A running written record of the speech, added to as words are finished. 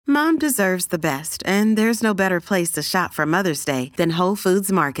Mom deserves the best, and there's no better place to shop for Mother's Day than Whole Foods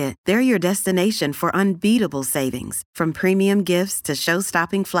Market. They're your destination for unbeatable savings, from premium gifts to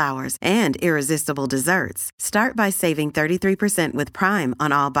show-stopping flowers and irresistible desserts. Start by saving 33% with Prime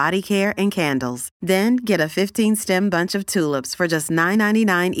on all body care and candles. Then get a 15-stem bunch of tulips for just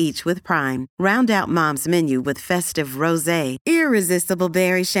 $9.99 each with Prime. Round out Mom's menu with festive rosé, irresistible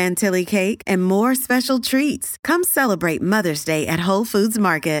berry chantilly cake, and more special treats. Come celebrate Mother's Day at Whole Foods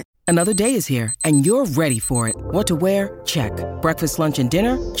Market. Another day is here, and you're ready for it. What to wear? Check. Breakfast, lunch, and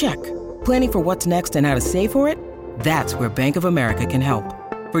dinner? Check. Planning for what's next and how to save for it? That's where Bank of America can help.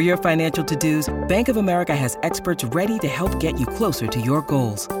 For your financial to-dos, Bank of America has experts ready to help get you closer to your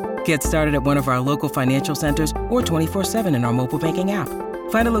goals. Get started at one of our local financial centers or 24/7 in our mobile banking app.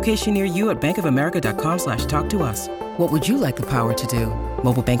 Find a location near you at bankofamerica.com/talktous. What would you like the power to do?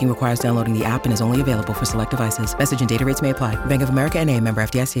 Mobile banking requires downloading the app and is only available for select devices. Message and data rates may apply. Bank of America N.A., member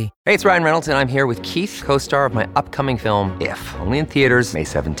FDIC. Hey, it's Ryan Reynolds, and I'm here with Keith, co-star of my upcoming film, If, only in theaters May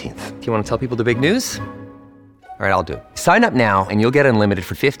 17th. Do you want to tell people the big news? All right, I'll do it. Sign up now and you'll get unlimited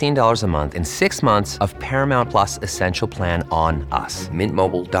for $15 a month and 6 months of Paramount Plus Essential Plan on us.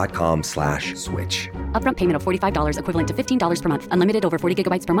 MintMobile.com/switch. Upfront payment of $45 equivalent to $15 per month. Unlimited over 40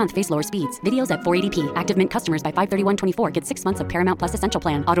 gigabytes per month. Face lower speeds. Videos at 480p. Active Mint customers by 531.24 get 6 months of Paramount Plus Essential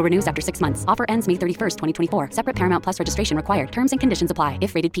Plan. Auto renews after 6 months. Offer ends May 31st, 2024. Separate Paramount Plus registration required. Terms and conditions apply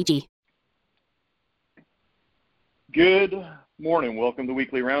if rated PG. Good morning. Welcome to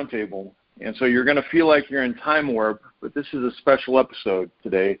Weekly Roundtable. And so you're going to feel like you're in time warp, but this is a special episode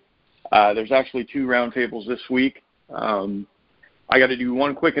today. There's actually 2 roundtables this week. I got to do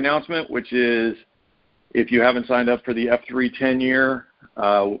one quick announcement, which is if you haven't signed up for the F3 10-year,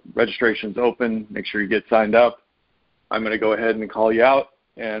 registration's open. Make sure you get signed up. I'm going to go ahead and call you out,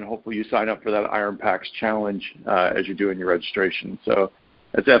 and hopefully you sign up for that Iron Packs Challenge as you're doing your registration. So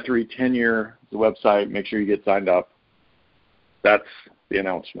that's F3 10-year, the website. Make sure you get signed up. That's the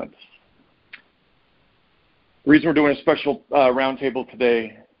announcement. The reason we're doing a special roundtable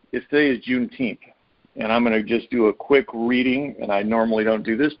today is Juneteenth, and I'm going to just do a quick reading, and I normally don't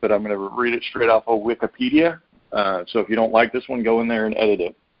do this, but I'm going to read it straight off of Wikipedia. So if you don't like this one, go in there and edit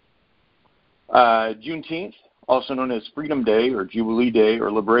it. Juneteenth, also known as Freedom Day or Jubilee Day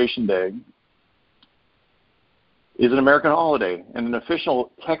or Liberation Day, is an American holiday and an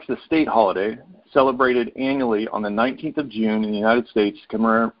official Texas state holiday celebrated annually on the 19th of June in the United States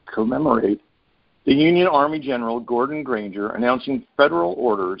to commemorate the Union Army General Gordon Granger announcing federal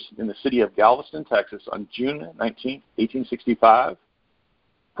orders in the city of Galveston, Texas on June 19, 1865,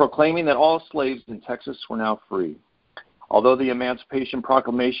 proclaiming that all slaves in Texas were now free. Although the Emancipation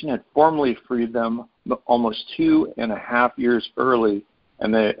Proclamation had formally freed them almost 2.5 years early,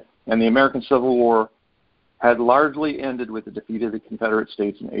 and the American Civil War had largely ended with the defeat of the Confederate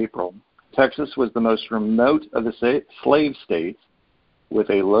States in April, Texas was the most remote of the slave states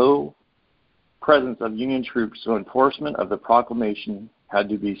with a low presence of Union troops, so enforcement of the proclamation had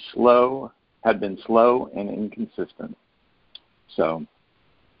been slow and inconsistent. So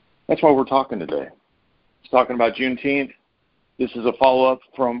that's why we're talking today. It's talking about Juneteenth. This is a follow-up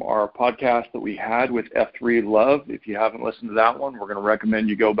from our podcast that we had with F3 Love. If you haven't listened to that one, we're going to recommend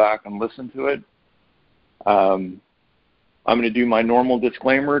you go back and listen to it. I'm going to do my normal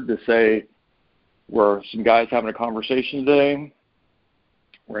disclaimer to say we're some guys having a conversation today.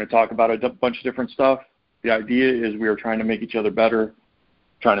 We're going to talk about a bunch of different stuff. The idea is we are trying to make each other better,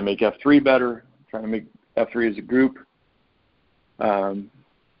 trying to make F3 better, trying to make F3 as a group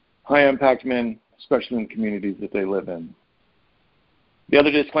high-impact men, especially in the communities that they live in. The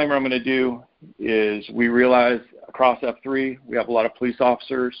other disclaimer I'm going to do is we realize across F3 we have a lot of police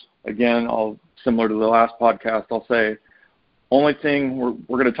officers. Again, similar to the last podcast, I'll say, only thing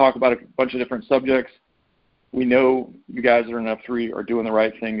we're going to talk about a bunch of different subjects. We know you guys that are in F3 are doing the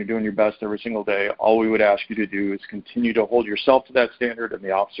right thing. You're doing your best every single day. All we would ask you to do is continue to hold yourself to that standard and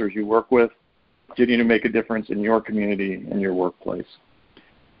the officers you work with, continue to make a difference in your community and your workplace.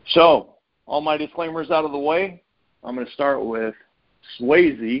 So, all my disclaimers out of the way, I'm going to start with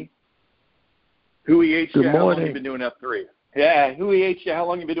Swayze. Who EH you? How long have you been doing F3? Yeah, who EH you? How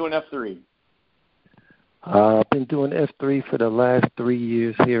long have you been doing F3? I've been doing F3 for the last 3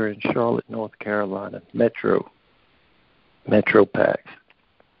 years here in Charlotte, North Carolina, Metro Packs.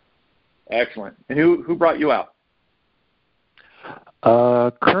 Excellent. And who brought you out?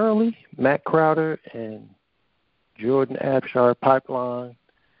 Currently, Matt Crowder and Jordan Abshire Pipeline.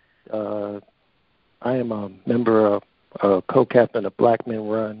 I am a member of co-captain of Black Men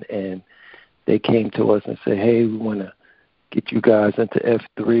Run, and they came to us and said, hey, we want to get you guys into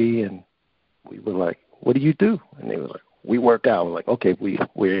F3, and we were like, what do you do? And they were like, we work out. We're like, okay,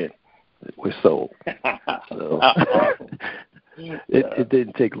 we're in. We're sold. So it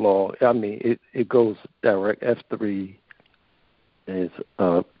didn't take long. I mean, it goes direct. F3 is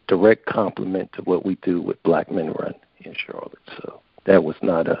a direct complement to what we do with Black Men Run in Charlotte. So that was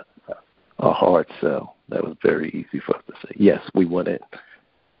not a hard sell. That was very easy for us to say. Yes, we want it.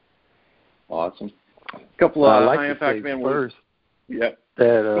 Awesome. A couple of high impact men first. Yep.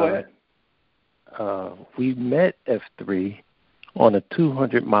 Go ahead. We met F3 on a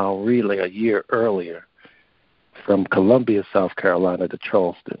 200-mile relay a year earlier from Columbia, South Carolina to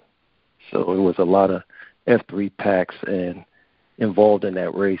Charleston. So it was a lot of F3 packs and involved in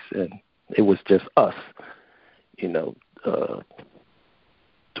that race, and it was just us,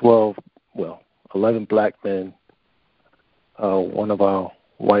 11 black men, one of our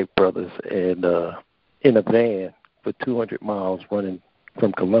white brothers, and in a van for 200 miles running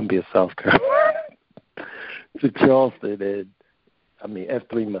from Columbia, South Carolina to Charleston. And I mean,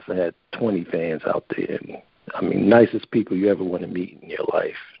 F3 must have had 20 vans out there. And, I mean, nicest people you ever want to meet in your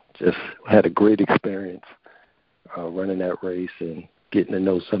life. Just had a great experience running that race and getting to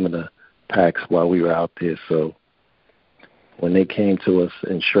know some of the packs while we were out there. So when they came to us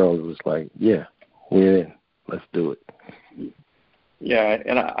in Charlotte, it was like, yeah, we're in. Let's do it. Yeah,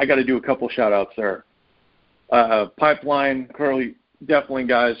 and I got to do a couple shout-outs there. Pipeline, Curly, definitely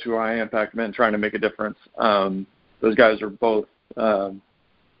guys who are high impact men trying to make a difference. Those guys are both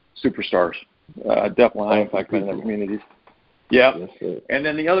superstars. Definitely high impact men in their communities. Yeah. And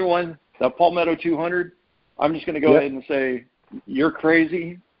then the other one, the Palmetto 200, I'm just going to go ahead and say, you're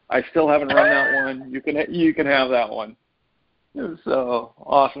crazy. I still haven't run that one. You can have that one. It was an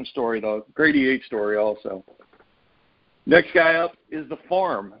awesome story, though. Great EH story also. Next guy up is the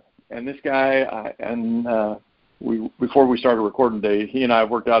Farm. And this guy, before we started recording today, he and I have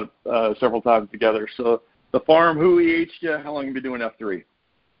worked out several times together. So the Farm, who EH'd you? How long have you been doing F3?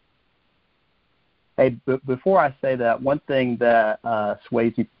 Hey, before I say that, one thing that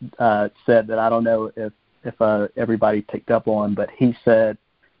Swayze said that I don't know if everybody picked up on, but he said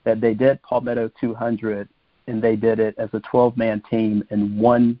that they did Palmetto 200 and they did it as a 12-man team in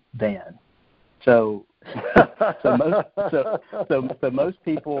one van. So most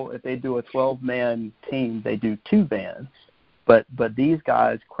people, if they do a 12-man team, they do two vans. But these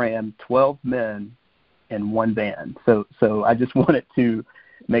guys crammed 12 men in one van. So I just wanted to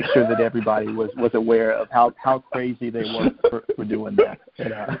make sure that everybody was aware of how crazy they were for doing that.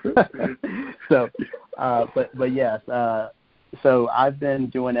 But yes. So I've been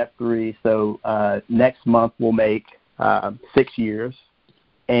doing F3. So next month we'll make 6 years.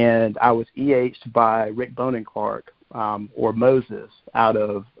 And I was EH'd by Rick Bonenclark, or Moses, out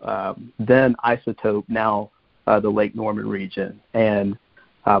of then Isotope, now the Lake Norman region. And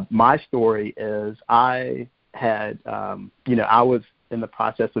my story is I had, I was in the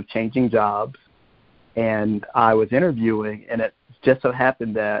process of changing jobs, and I was interviewing, and it just so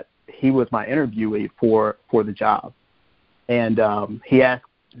happened that he was my interviewee for the job. And he asked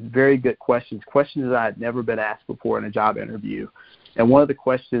very good questions that I had never been asked before in a job interview. And one of the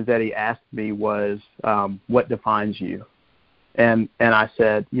questions that he asked me was, what defines you? And I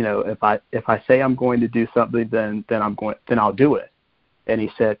said, if I say I'm going to do something, then I'll do it. And he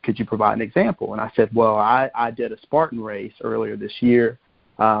said, could you provide an example? And I said, well, I did a Spartan race earlier this year.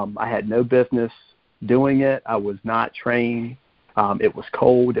 I had no business doing it. I was not trained. It was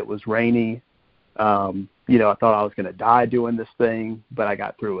cold. It was rainy. I thought I was going to die doing this thing, but I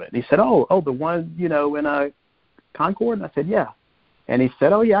got through it. And he said, oh, the one, in Concord? And I said, yeah. And he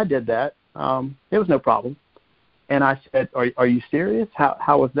said, oh, yeah, I did that. It was no problem. And I said, are you serious?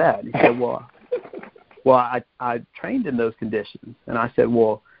 How was that? And he said, well, I trained in those conditions. And I said,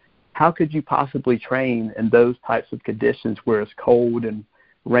 well, how could you possibly train in those types of conditions where it's cold and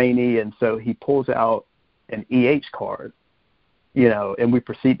rainy? And so he pulls out an EH card, and we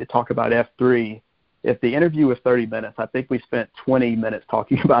proceed to talk about F3. If the interview was 30 minutes, I think we spent 20 minutes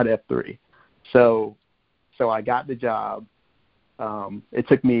talking about F3. So I got the job. It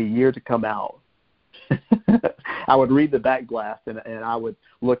took me a year to come out. I would read the back glass and I would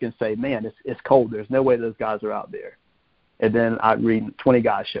look and say, man, it's cold. There's no way those guys are out there. And then I'd read 20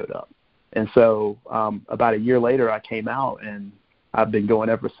 guys showed up. And so about a year later, I came out, and I've been going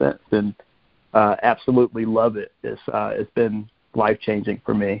ever since, and absolutely love it. It's been life-changing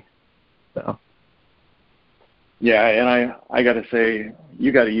for me. So. Yeah, and I got to say,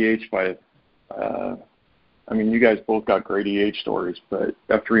 you got EH by you guys both got great EH stories, but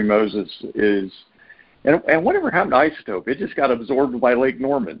F3 Moses is – and whatever happened to Isotope? It just got absorbed by Lake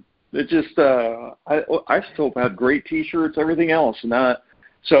Norman. It just Isotope had great T-shirts, everything else.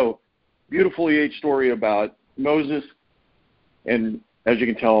 So beautiful EH story about Moses. And as you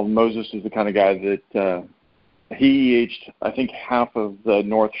can tell, Moses is the kind of guy that he EH'd, I think, half of the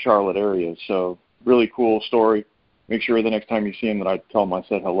North Charlotte area. So really cool story. Make sure the next time you see him that I tell him I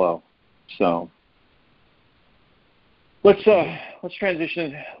said hello. So let's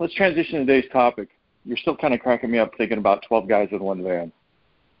transition to today's topic. You're still kind of cracking me up thinking about 12 guys in one van.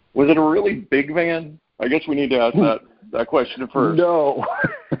 Was it a really big van? I guess we need to ask that question first. No,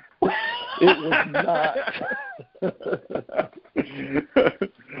 it was not.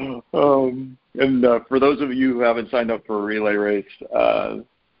 And for those of you who haven't signed up for a relay race,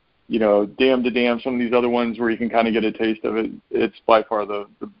 Dam to Dam, some of these other ones where you can kind of get a taste of it, it's by far the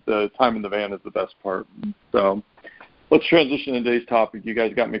time in the van is the best part. So let's transition to today's topic. You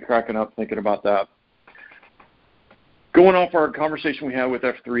guys got me cracking up thinking about that. Going off our conversation we had with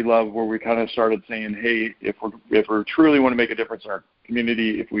F3 Love, where we kind of started saying, hey, if we truly want to make a difference in our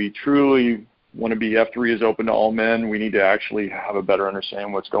community, if we truly want to be F3 is open to all men, we need to actually have a better understanding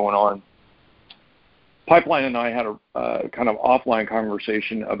of what's going on. Pipeline and I had a kind of offline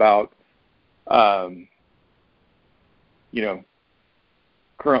conversation about,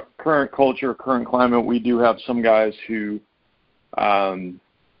 current culture, current climate. We do have some guys who don't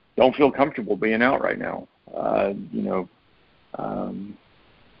feel comfortable being out right now.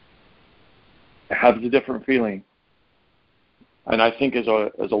 Has a different feeling. And I think as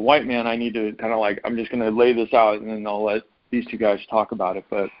a white man, I need to kind of I'm just going to lay this out and then I'll let these two guys talk about it.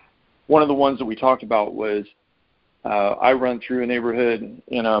 But one of the ones that we talked about was I run through a neighborhood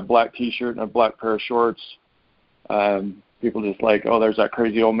in a black T-shirt and a black pair of shorts. People just there's that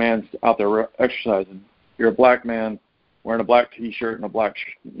crazy old man out there exercising. You're a black man wearing a black T-shirt and a black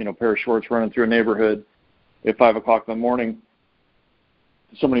pair of shorts running through a neighborhood at 5 o'clock in the morning.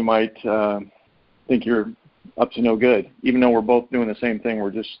 Somebody might think you're up to no good, even though we're both doing the same thing.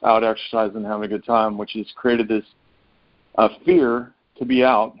 We're just out exercising, having a good time, which has created this fear to be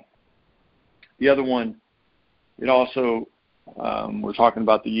out. The other one, it also, we're talking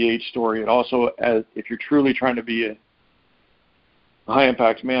about the EH story. It also, if you're truly trying to be a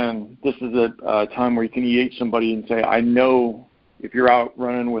high-impact man, this is a time where you can EH somebody and say, I know if you're out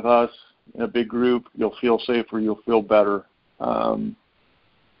running with us in a big group, you'll feel safer, you'll feel better.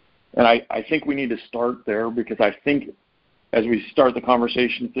 And I think we need to start there, because I think as we start the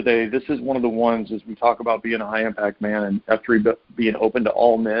conversation today, this is one of the ones, as we talk about being a high-impact man and F3 being open to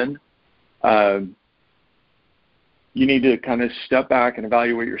all men, you need to kind of step back and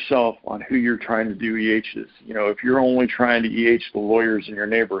evaluate yourself on who you're trying to do EHs. If you're only trying to EH the lawyers in your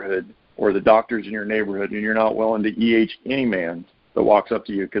neighborhood or the doctors in your neighborhood, and you're not willing to EH any man that walks up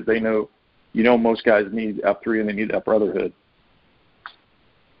to you, because they know, most guys need F3 and they need that brotherhood.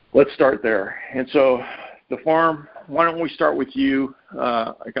 Let's start there. And so the farm, why don't we start with you?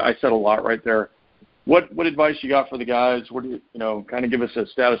 I said a lot right there. What advice you got for the guys? What do you kind of give us a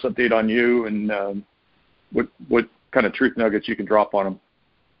status update on you, and what kind of truth nuggets you can drop on them?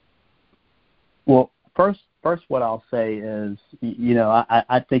 Well, first what I'll say is,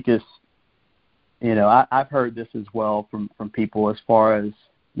 I think it's, I've heard this as well from people as far as,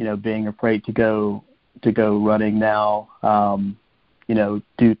 being afraid to go running now,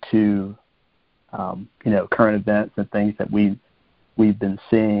 due to, current events and things that we've been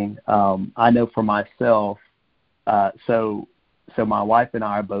seeing. I know for myself, so my wife and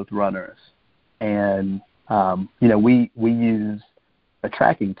I are both runners, and, we use a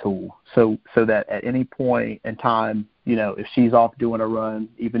tracking tool so that at any point in time, if she's off doing a run,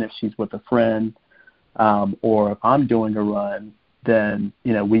 even if she's with a friend, or if I'm doing a run, then,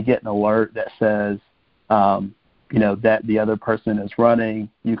 we get an alert that says, that the other person is running.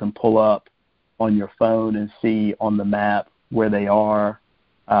 You can pull up on your phone and see on the map where they are,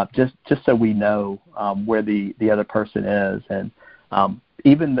 just so we know where the other person is. And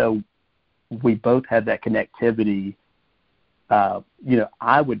even though we both had that connectivity,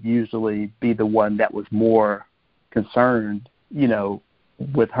 I would usually be the one that was more concerned,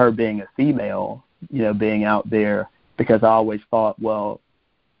 with her being a female, being out there, because I always thought, well,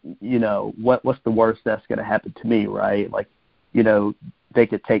 what's the worst that's going to happen to me, right? They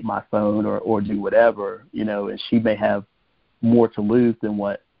could take my phone or do whatever, and she may have more to lose than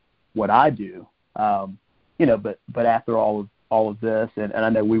what I do. But after all of this, and I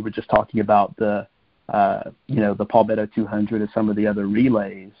know we were just talking about the Palmetto 200 and some of the other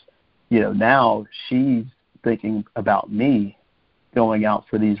relays, now she's thinking about me going out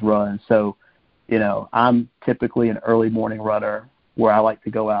for these runs. So, I'm typically an early morning runner where I like to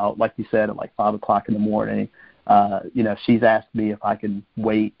go out, like you said, at 5 o'clock in the morning. She's asked me if I can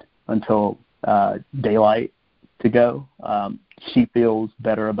wait until daylight to go. She feels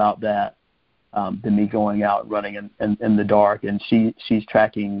better about that. than me going out running in the dark, and she's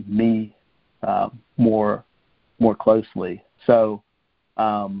tracking me more closely. So,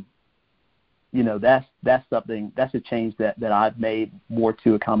 that's something, that's a change that I've made more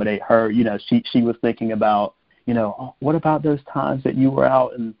to accommodate her. She was thinking about, what about those times that you were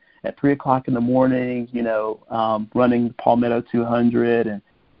out at 3:00 in the morning, running the Palmetto 200 and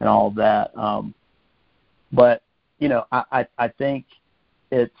all of that. But I think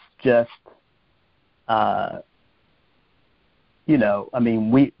it's just,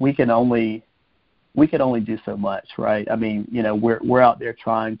 we can only do so much, right? I mean, we're out there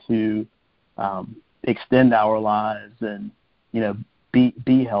trying to extend our lives and,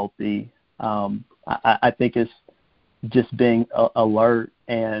 be healthy. I think it's just being alert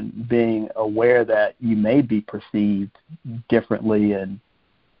and being aware that you may be perceived differently. And,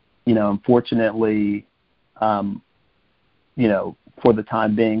 unfortunately, for the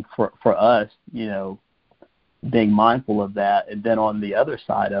time being for us, being mindful of that. And then on the other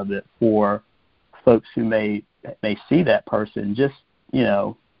side of it, for folks who may see that person, just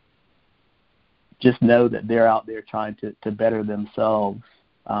know that they're out there trying to better themselves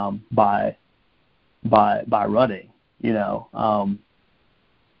by running,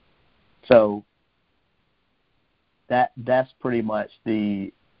 so that's pretty much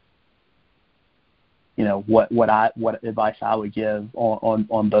the what advice I would give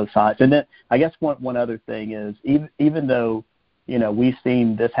on both sides. And then I guess one other thing is, even though we've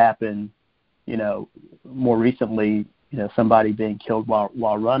seen this happen, more recently, somebody being killed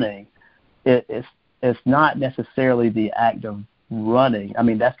while running, it's not necessarily the act of running. I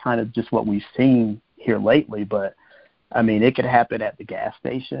mean, that's kind of just what we've seen here lately, but I mean, it could happen at the gas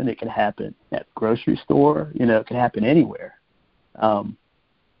station, it could happen at the grocery store, it could happen anywhere.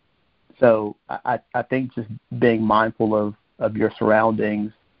 So I think just being mindful of your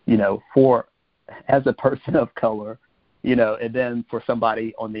surroundings, for as a person of color, and then for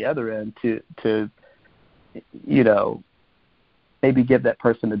somebody on the other end to maybe give that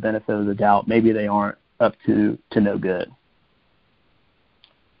person the benefit of the doubt. Maybe they aren't up to no good.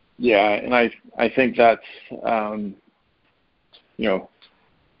 Yeah, and I think that's, over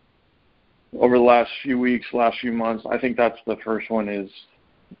the last few weeks, last few months, I think that's the first one is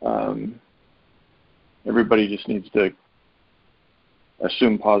everybody just needs to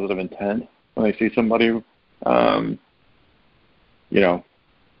assume positive intent when they see somebody. I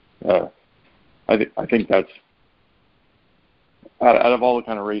think that's, out of all the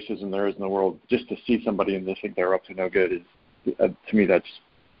kind of racism there is in the world, just to see somebody and just think they're up to no good is, to me, that's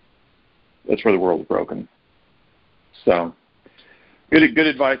where the world is broken. So, good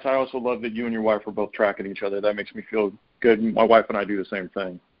advice. I also love that you and your wife are both tracking each other. That makes me feel good. My wife and I do the same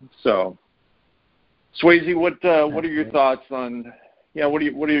thing. So, Swayze, what are your thoughts on? Yeah, what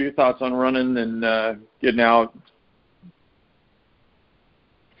are your thoughts on running and getting out?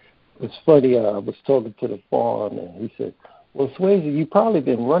 It's funny. I was talking to the farm, and he said, "Well, Swayze, you've probably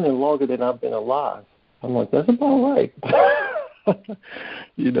been running longer than I've been alive." I'm like, "That's about right."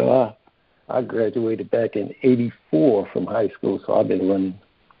 I graduated back in '84 from high school, so I've been running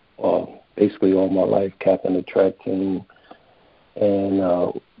basically all my life, captain the track team. And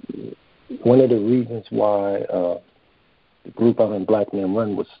one of the reasons why the group I'm in, Black Men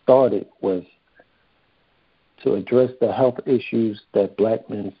Run, was started was to address the health issues that black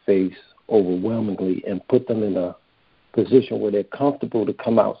men face overwhelmingly and put them in a position where they're comfortable to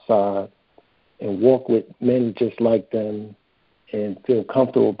come outside and walk with men just like them and feel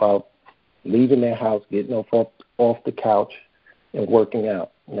comfortable about leaving their house, getting off the couch, and working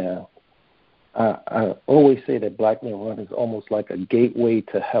out. Now, I always say that Black Men Run is almost like a gateway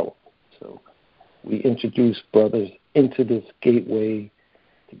to health. So we introduce brothers into this gateway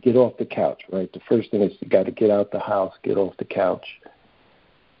to get off the couch, right? The first thing is you got to get out the house, get off the couch.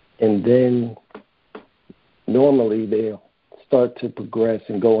 And then normally they'll start to progress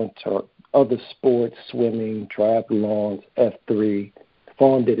and go into other sports, swimming, triathlons, F3.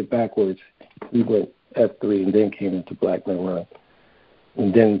 Fawn did it backwards. He went F3 and then came into Black Men Run.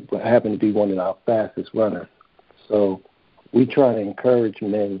 And then happened to be one of our fastest runners. So we try to encourage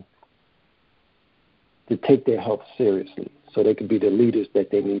men to take their health seriously so they can be the leaders that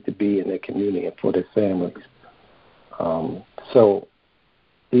they need to be in their community and for their families. So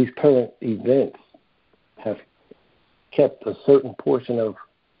these current events have kept a certain portion of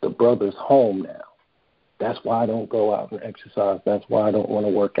the brothers home now. That's why I don't go out and exercise. That's why I don't want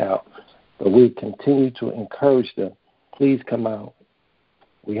to work out. But we continue to encourage them. Please come out.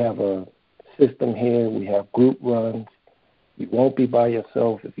 We have a system here. We have group runs. You won't be by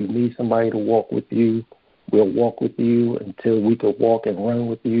yourself. If you need somebody to walk with you, We'll walk with you until we could walk and run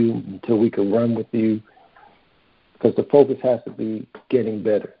with you, until we could run with you, because the focus has to be getting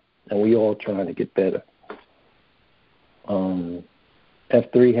better, and we all trying to get better.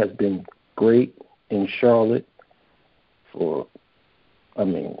 F3 has been great in Charlotte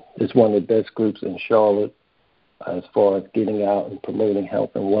it's one of the best groups in Charlotte as far as getting out and promoting health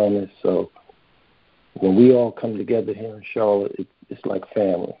and wellness. So when we all come together here in Charlotte, it's like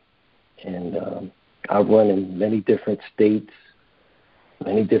family. And I've run in many different states,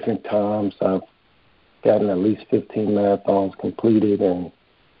 many different times. I've gotten at least 15 marathons completed, and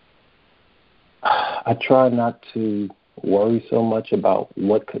I try not to worry so much about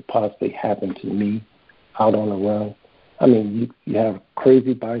what could possibly happen to me out on a run. I mean, you have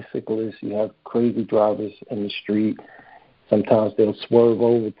crazy bicyclists, you have crazy drivers in the street. Sometimes they'll swerve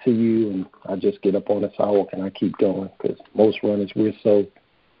over to you, and I just get up on the sidewalk and I keep going, because most runners, we're so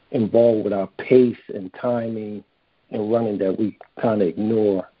involved with our pace and timing and running that we kind of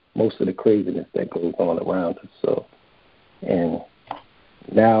ignore most of the craziness that goes on around us. So, and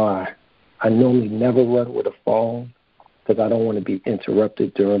now I normally never run with a phone because I don't want to be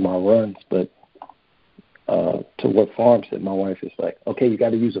interrupted during my runs, but to what Farm said, my wife is like, okay, you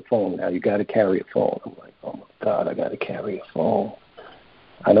got to use a phone now. You got to carry a phone. I'm like, oh, my God, I got to carry a phone.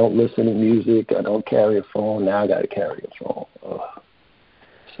 I don't listen to music. I don't carry a phone. Now I got to carry a phone.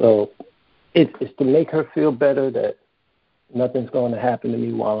 So it's to make her feel better that nothing's going to happen to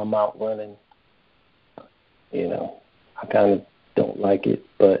me while I'm out running. You know, I kind of don't like it.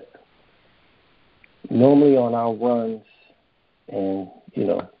 But normally on our runs, and, you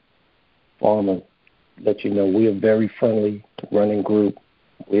know, Farmer let you know we're a very friendly running group.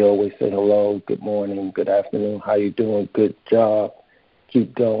 We always say hello, good morning, good afternoon, how you doing, good job,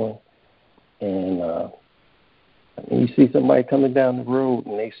 keep going. And you see somebody coming down the road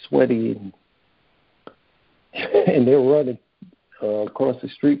and they sweaty and they're running across the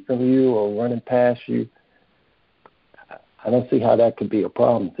street from you or running past you. I don't see how that could be a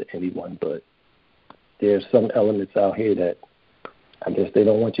problem to anyone, but there's some elements out here that I guess they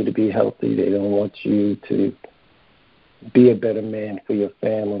don't want you to be healthy. They don't want you to be a better man for your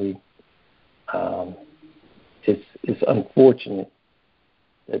family. It's unfortunate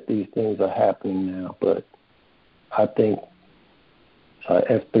that these things are happening now, but I think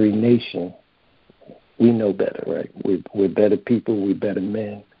F3 Nation, we know better, right? We're better people. We're better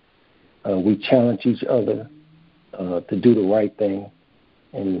men. We challenge each other to do the right thing,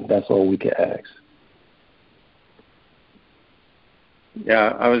 and that's all we can ask. Yeah,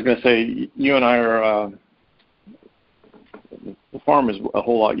 I was going to say, you and I are, the Farm is a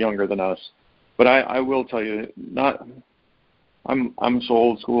whole lot younger than us, but I will tell you, I'm so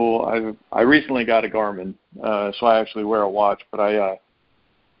old school. I recently got a Garmin, so I actually wear a watch, but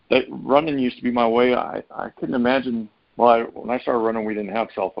that running used to be my way. I couldn't imagine, when I started running, we didn't have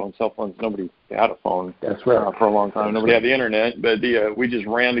cell phones. Nobody had a phone. That's right. For a long time. Nobody had the internet, but we just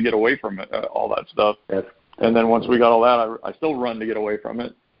ran to get away from it, all that stuff. And then once we got all that, I still run to get away from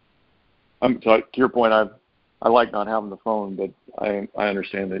it. So to your point, I like not having the phone, but I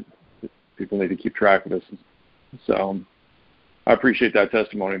understand that people need to keep track of this. So I appreciate that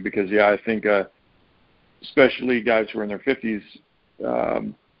testimony because, I think especially guys who are in their 50s,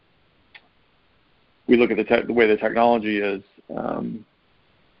 we look at the way the technology is.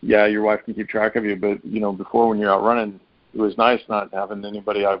 Your wife can keep track of you, but, before when you're out running, it was nice not having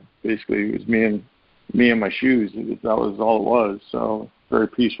anybody. It was me and my shoes. That was all it was. So very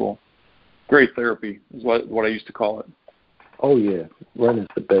peaceful. Great therapy is what I used to call it. Oh, yeah. Running's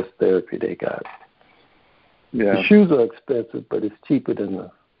the best therapy they got. Yeah. The shoes are expensive, but it's cheaper than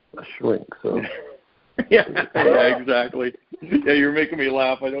a shrink. So. yeah, exactly. Yeah, you're making me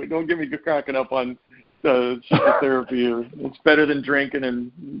laugh. Don't get me cracking up on therapy. It's better than drinking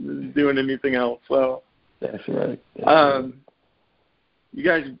and doing anything else. So. That's right. You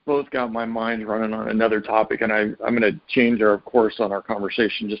guys both got my mind running on another topic, and I'm going to change our course on our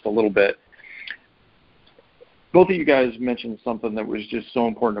conversation just a little bit. Both of you guys mentioned something that was just so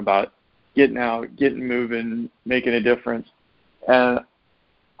important about getting out, getting moving, making a difference. And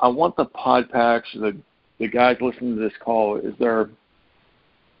I want the pod packs, the guys listening to this call,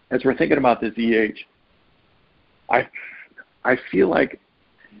 as we're thinking about this EH, I feel like,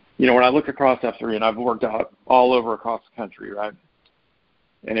 when I look across F3, and I've worked out all over across the country, right?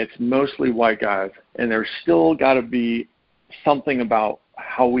 And it's mostly white guys, and there's still got to be something about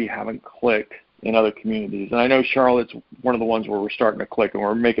how we haven't clicked in other communities. And I know Charlotte's one of the ones where we're starting to click and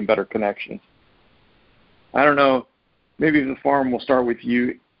we're making better connections. I don't know, maybe the Farm will start with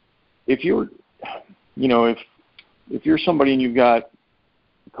you. If you're, if you're somebody and you've got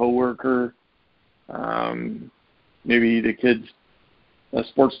a coworker, maybe the kids'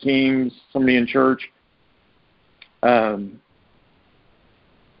 sports teams, somebody in church.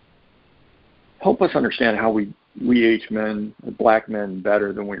 Help us understand how we men, black men,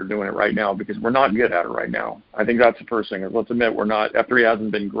 better than we're doing it right now, because we're not good at it right now. I think that's the first thing. Let's admit we're not. F3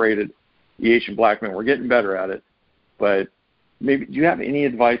 hasn't been great at EH and black men. We're getting better at it. But maybe, do you have any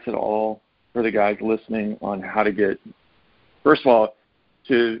advice at all for the guys listening on how to get, first of all,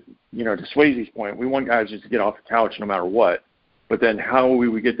 to Swayze's point, we want guys just to get off the couch no matter what, but then how we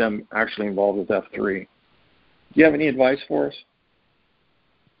would get them actually involved with F3? Do you have any advice for us?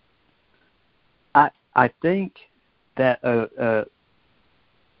 I think that a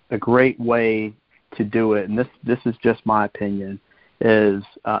great way to do it, and this is just my opinion, is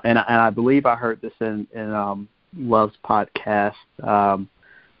and I believe I heard this in Love's podcast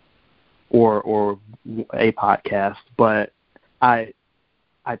or a podcast, but I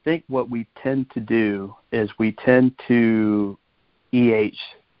think what we tend to do is we tend to EH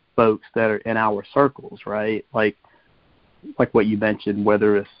folks that are in our circles, right? Like what you mentioned,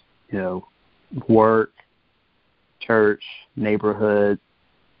 whether it's work, church, neighborhood,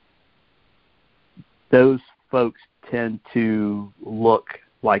 those folks tend to look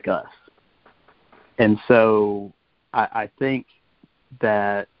like us. And so I think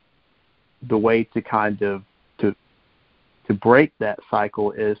that the way to kind of to break that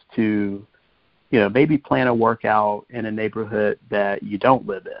cycle is to maybe plan a workout in a neighborhood that you don't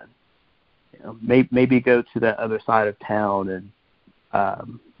live in. Maybe go to that other side of town and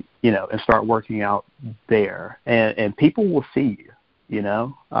and start working out there, and people will see you,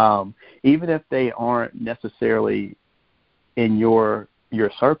 even if they aren't necessarily in your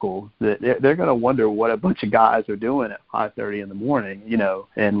circle, they're going to wonder what a bunch of guys are doing at 5:30 in the morning,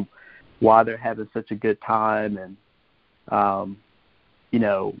 and why they're having such a good time, and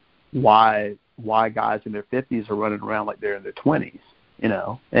why guys in their 50s are running around like they're in their 20s,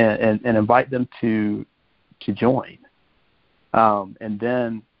 and invite them to join. And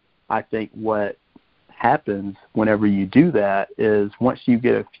then I think what happens whenever you do that is once you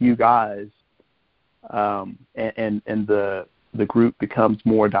get a few guys and the group becomes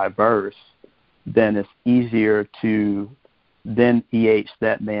more diverse, then it's easier to then EH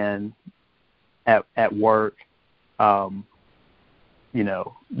that man at work, that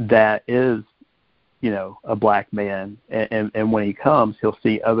is, a black man. And when he comes, he'll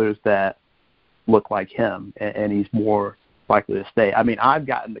see others that look like him, and he's more likely to stay. I mean, I've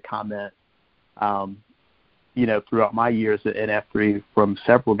gotten the comment, throughout my years at F3 from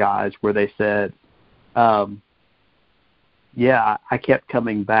several guys where they said, yeah, I kept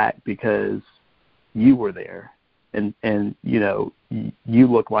coming back because you were there, and you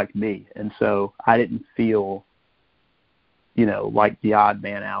look like me, and so I didn't feel like the odd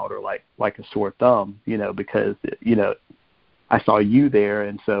man out or like a sore thumb, because I saw you there,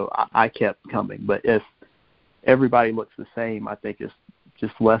 and so I kept coming. But if everybody looks the same, I think it's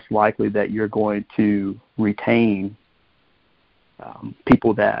just less likely that you're going to retain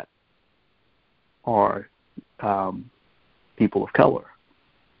people that are people of color.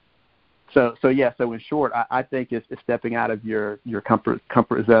 So in short, I think it's stepping out of your comfort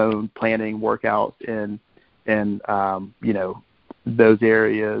zone, planning workouts in those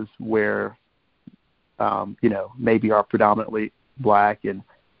areas where maybe are predominantly black, and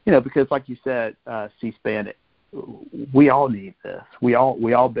because like you said, C-SPAN, we all need this. We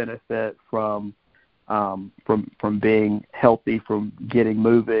all benefit from being healthy, from getting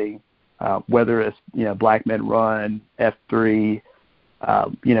moving. Whether it's Black Men Run, F3,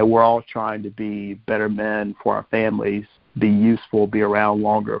 we're all trying to be better men for our families, be useful, be around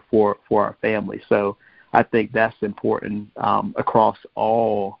longer for our families. So I think that's important across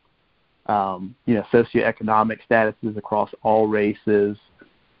all socioeconomic statuses, across all races.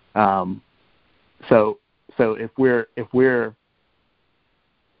 So if we're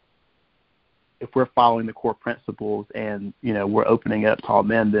following the core principles and we're opening up to all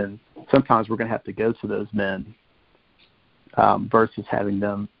men, then sometimes we're going to have to go to those men versus having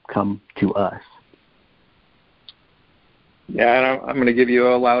them come to us. Yeah, and I'm going to give you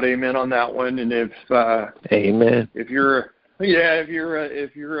a loud amen on that one. And amen. If you're an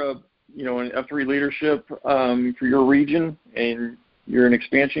F3 leadership for your region and you're an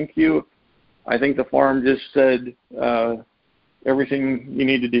expansion queue, I think the farm just said everything you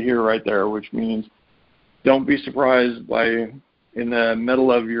needed to hear right there, which means don't be surprised by in the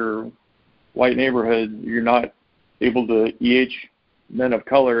middle of your white neighborhood you're not able to EH men of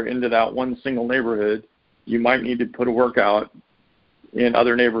color into that one single neighborhood. You might need to put a workout in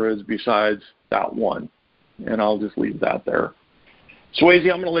other neighborhoods besides that one. And I'll just leave that there.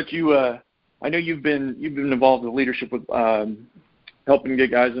 Swayze, I'm going to let you I know you've been involved with leadership with helping get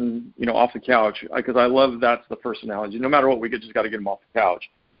guys off the couch, because I love that's the first analogy. No matter what we get, just got to get them off the couch.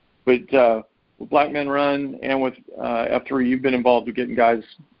 But with Black Men Run and with F3, you've been involved with getting guys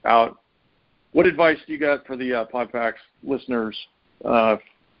out. What advice do you got for the PodPacks listeners? How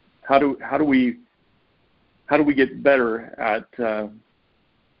do we get better at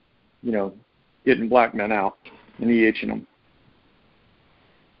getting black men out and EHing them?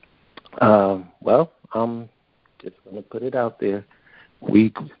 Well, I'm just going to put it out there.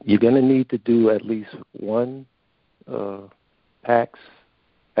 You're going to need to do at least one PAX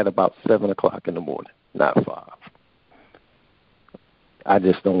at about 7 o'clock in the morning, not 5. I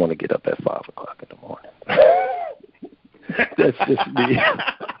just don't want to get up at 5 o'clock in the morning. That's just me.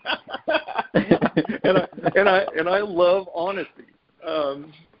 and I love honesty.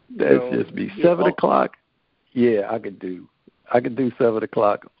 That's just me. 7 o'clock, yeah, I could do 7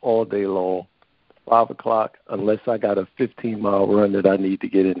 o'clock all day long. 5 o'clock, unless I got a 15-mile run that I need to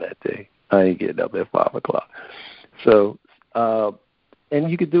get in that day, I ain't getting up at 5 o'clock. So, and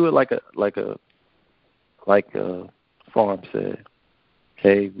you could do it like a farm said.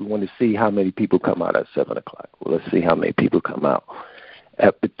 Okay, we want to see how many people come out at 7 o'clock. Well, let's see how many people come out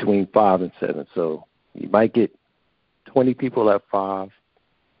at between 5 and 7. So you might get 20 people at 5.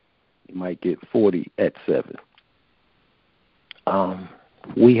 You might get 40 at 7.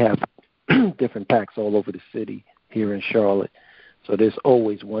 We have different packs all over the city here in Charlotte, so there's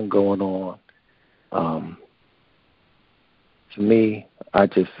always one going on. To me,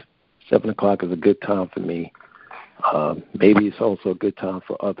 7 o'clock is a good time for me. Maybe it's also a good time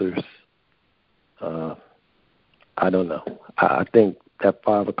for others. I don't know. I think that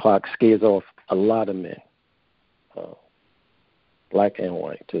 5 o'clock scares off a lot of men, black and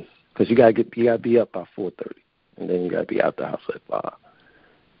white, just because you gotta be up by 4:30, and then you gotta be out the house at 5.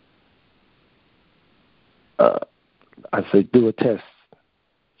 I say do a test.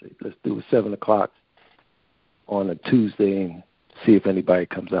 Say, let's do a 7 o'clock on a Tuesday and see if anybody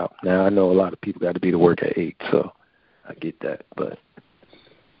comes out. Now I know a lot of people got to be to work at 8, so I get that, but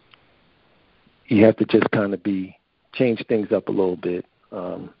you have to just kind of change things up a little bit.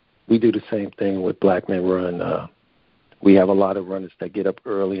 We do the same thing with Black Men Run. We have a lot of runners that get up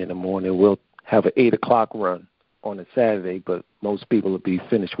early in the morning. We'll have an 8 o'clock run on a Saturday, but most people will be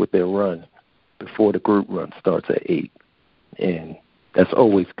finished with their run before the group run starts at 8. And that's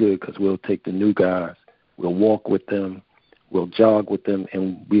always good because we'll take the new guys, we'll walk with them, we'll jog with them,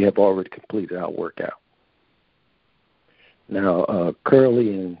 and we have already completed our workout. Now,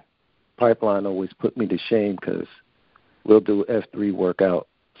 Curly and Pipeline always put me to shame because we'll do F3 workout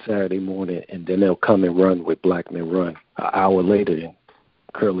Saturday morning, and then they'll come and run with Black Men Run an hour later, and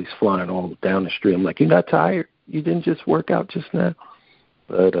Curly's flying all down the street. I'm like, you're not tired? You didn't just work out just now?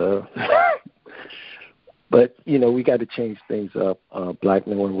 But we got to change things up. Black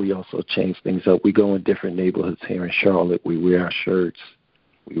Men Run, we also change things up. We go in different neighborhoods here in Charlotte. We wear our shirts.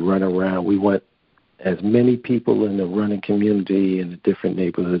 We run around. We want as many people in the running community in the different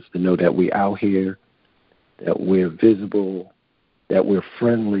neighborhoods to know that we're out here, that we're visible, that we're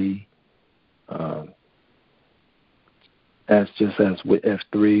friendly. As with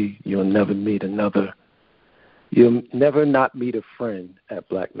F3, you'll never not meet a friend at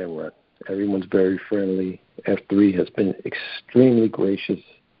Black Men Run. Everyone's very friendly. F3 has been extremely gracious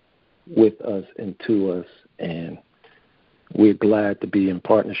with us and to us, and we're glad to be in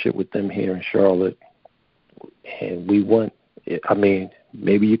partnership with them here in Charlotte. And we want,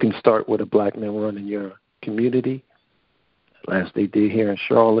 maybe you can start with a Black Men Run in your community, as they did here in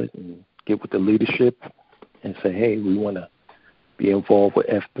Charlotte, and get with the leadership and say, hey, we want to be involved with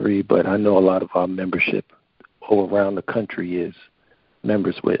F3, but I know a lot of our membership all around the country is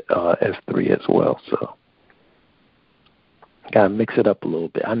members with F3 as well, so got to mix it up a little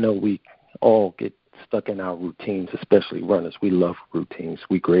bit. I know we all get stuck in our routines, especially runners. We love routines.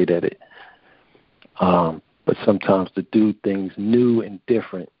 We're great at it. But sometimes to do things new and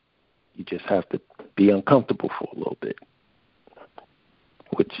different, you just have to be uncomfortable for a little bit,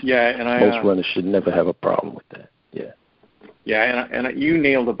 which most runners should never have a problem with that. Yeah. Yeah, and you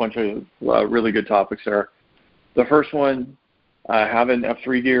nailed a bunch of really good topics there. The first one, having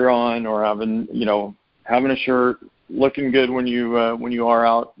F3 gear on, or having a shirt, looking good when you are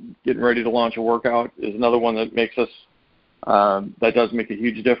out getting ready to launch a workout, is another one that makes us that does make a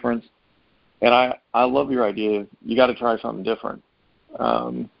huge difference. And I love your idea. You got to try something different.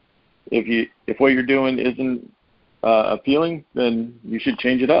 If what you're doing isn't appealing, then you should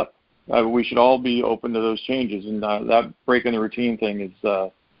change it up. We should all be open to those changes, and that breaking the routine thing is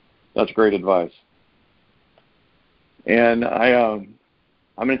that's great advice. And I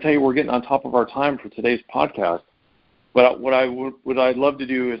I'm going to tell you we're getting on top of our time for today's podcast. But what I'd love to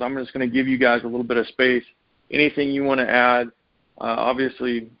do is I'm just going to give you guys a little bit of space. Anything you want to add?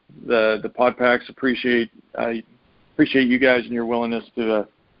 Obviously, the Podpacks appreciate you guys and your willingness to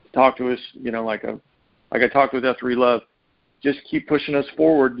talk to us. Like I talked with F3 Love. Just keep pushing us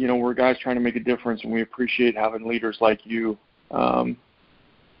forward. We're guys trying to make a difference, and we appreciate having leaders like you, willing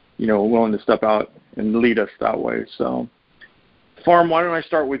to step out and lead us that way. So, Farm, why don't I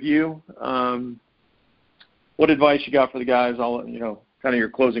start with you? What advice you got for the guys? Kind of your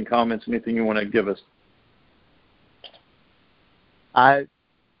closing comments, anything you want to give us. I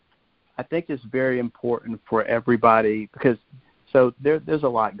think it's very important for everybody because there's a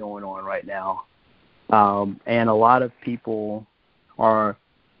lot going on right now, and a lot of people are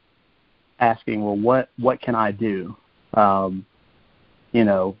asking, well, what can I do?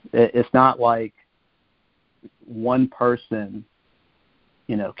 It's not like one person,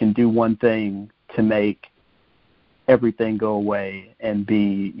 can do one thing to make everything go away and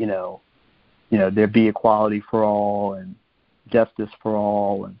be, there be equality for all and justice for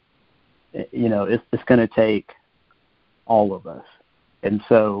all. And, it's going to take all of us. And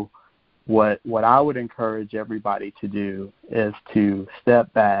so what I would encourage everybody to do is to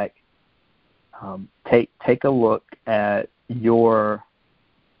step back, take a look at your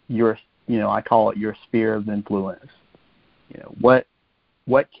I call it your sphere of influence.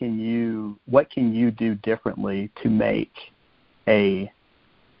 What can you do differently to make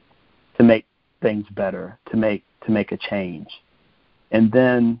things better, to make a change, and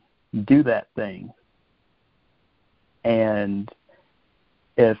then do that thing. And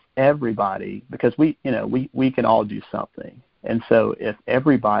if everybody, because we can all do something, and so if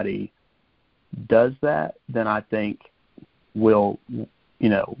everybody does that, then I think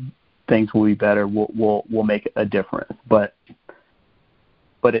things will be better. We'll make a difference. But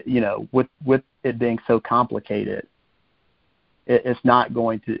it, with it being so complicated, it's not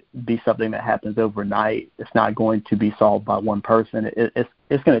going to be something that happens overnight. It's not going to be solved by one person.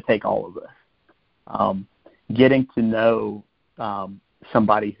 It's going to take all of us. Getting to know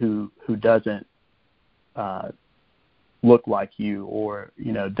somebody who doesn't look like you, or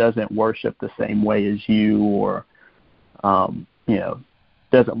doesn't worship the same way as you, or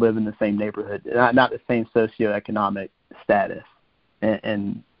doesn't live in the same neighborhood, not the same socioeconomic status,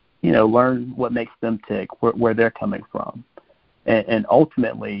 and learn what makes them tick, where they're coming from. And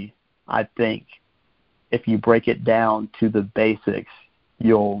ultimately, I think if you break it down to the basics,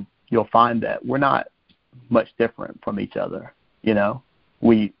 you'll find that we're not much different from each other.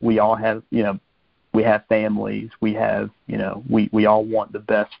 We all have, we have families. We have, we all want the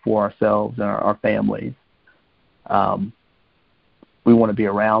best for ourselves and our families. We want to be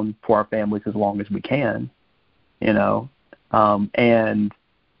around for our families as long as we can, and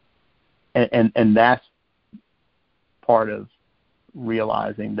that's part of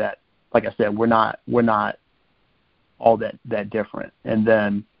realizing that, like I said, we're not all that different, and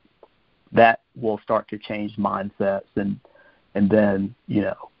then that will start to change mindsets, and then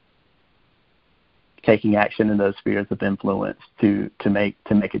taking action in those spheres of influence to make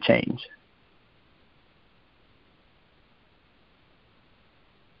a change.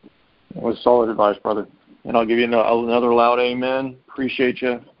 That was solid advice, brother. And I'll give you another loud amen. Appreciate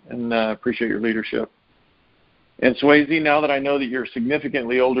you, and appreciate your leadership. And Swayze, now that I know that you're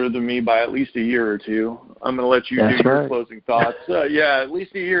significantly older than me by at least a year or two, I'm going to let you do your closing thoughts. At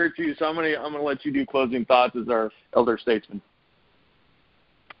least a year or two. So I'm going to let you do closing thoughts as our elder statesman.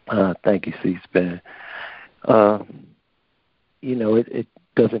 Thank you, C-SPAN. It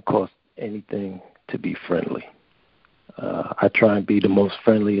doesn't cost anything to be friendly. I try and be the most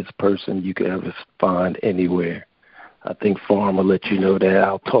friendliest person you could ever find anywhere. I think Farm will let you know that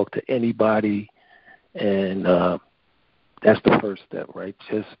I'll talk to anybody, and that's the first step, right?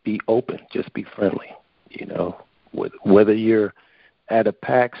 Just be open, just be friendly. Whether you're at a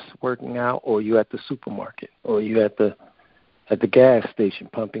PAX working out, or you're at the supermarket, or you're at the gas station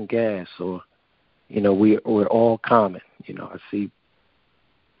pumping gas, or we're all common. I see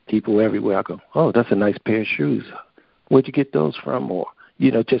people everywhere. I go, oh, that's a nice pair of shoes. Where'd you get those from? Or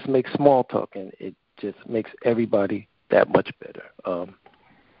just make small talk, and it just makes everybody that much better.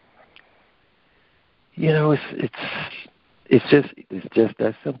 It's just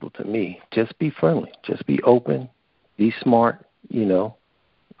that simple to me. Just be friendly. Just be open. Be smart. Give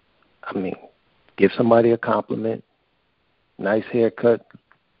somebody a compliment. Nice haircut.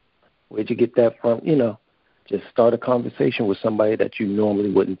 Where'd you get that from? Just start a conversation with somebody that you normally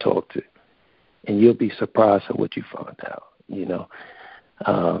wouldn't talk to, and you'll be surprised at what you find out.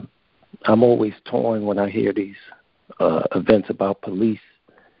 I'm always torn when I hear these events about police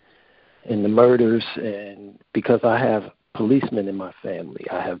and the murders, and because I have policemen in my family,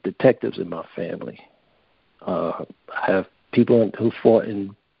 I have detectives in my family, I have people who fought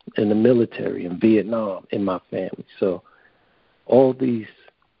in the military in Vietnam in my family. So all these,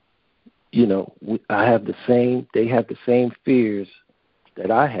 I have the same. They have the same fears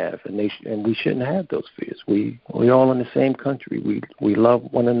that I have, and we shouldn't have those fears. We all in the same country. We love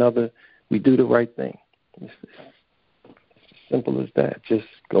one another. We do the right thing. It's simple as that. Just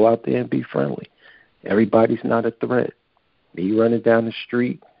go out there and be friendly. Everybody's not a threat. Me running down the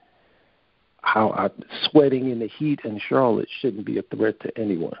street, sweating in the heat in Charlotte shouldn't be a threat to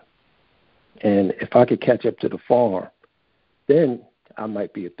anyone. And if I could catch up to the farm, then I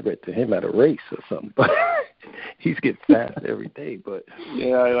might be a threat to him at a race or something. But he's getting fast every day. But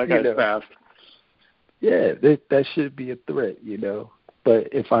yeah, that guy's fast. Yeah, that should be a threat, But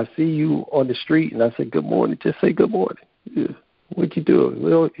if I see you on the street and I say good morning, just say good morning. Yeah. What you doing?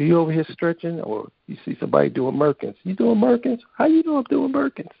 Well, you over here stretching, or you see somebody doing Merkins? You doing Merkins? How you know I'm doing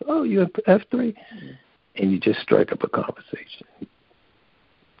Merkins? Oh, you in F3? And you just strike up a conversation.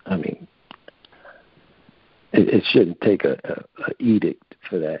 I mean, it shouldn't take a edict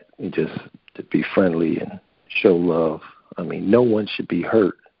for that. Just to be friendly and show love. I mean, no one should be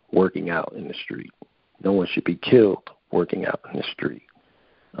hurt working out in the street. No one should be killed working out in the street.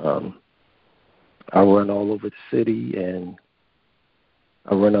 I run all over the city, and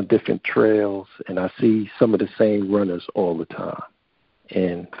I run on different trails, and I see some of the same runners all the time.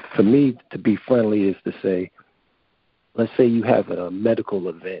 And for me, to be friendly is to say, let's say you have a medical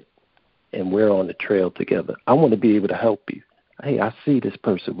event, and we're on the trail together. I want to be able to help you. Hey, I see this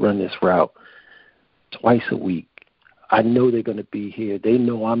person run this route twice a week. I know they're going to be here. They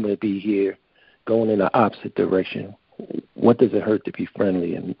know I'm going to be here going in the opposite direction. What does it hurt to be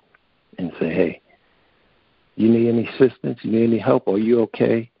friendly and say, hey, you need any assistance? You need any help? Are you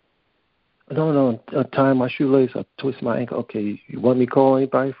okay? No, I'm tying my shoelace. I twist my ankle. Okay, you want me to call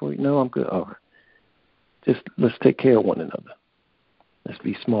anybody for you? No, I'm good. All right. Just let's take care of one another. Let's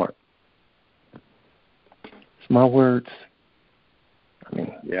be smart. It's my words. I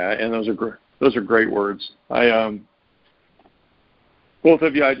mean, yeah, and those are great words. Both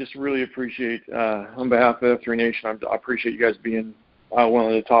of you, I just really appreciate, on behalf of F3 Nation, I appreciate you guys being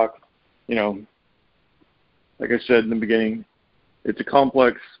willing to talk. Like I said in the beginning, it's a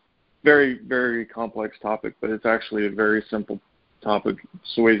complex, very, very complex topic, but it's actually a very simple topic.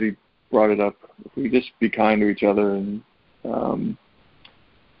 Swayze brought it up. If we just be kind to each other, and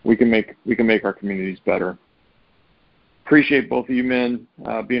we can make our communities better. Appreciate both of you men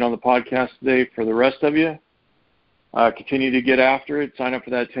being on the podcast today. For the rest of you, continue to get after it. Sign up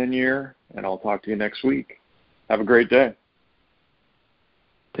for that 10-year, and I'll talk to you next week. Have a great day.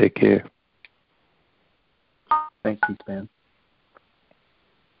 Take care. Thanks, man.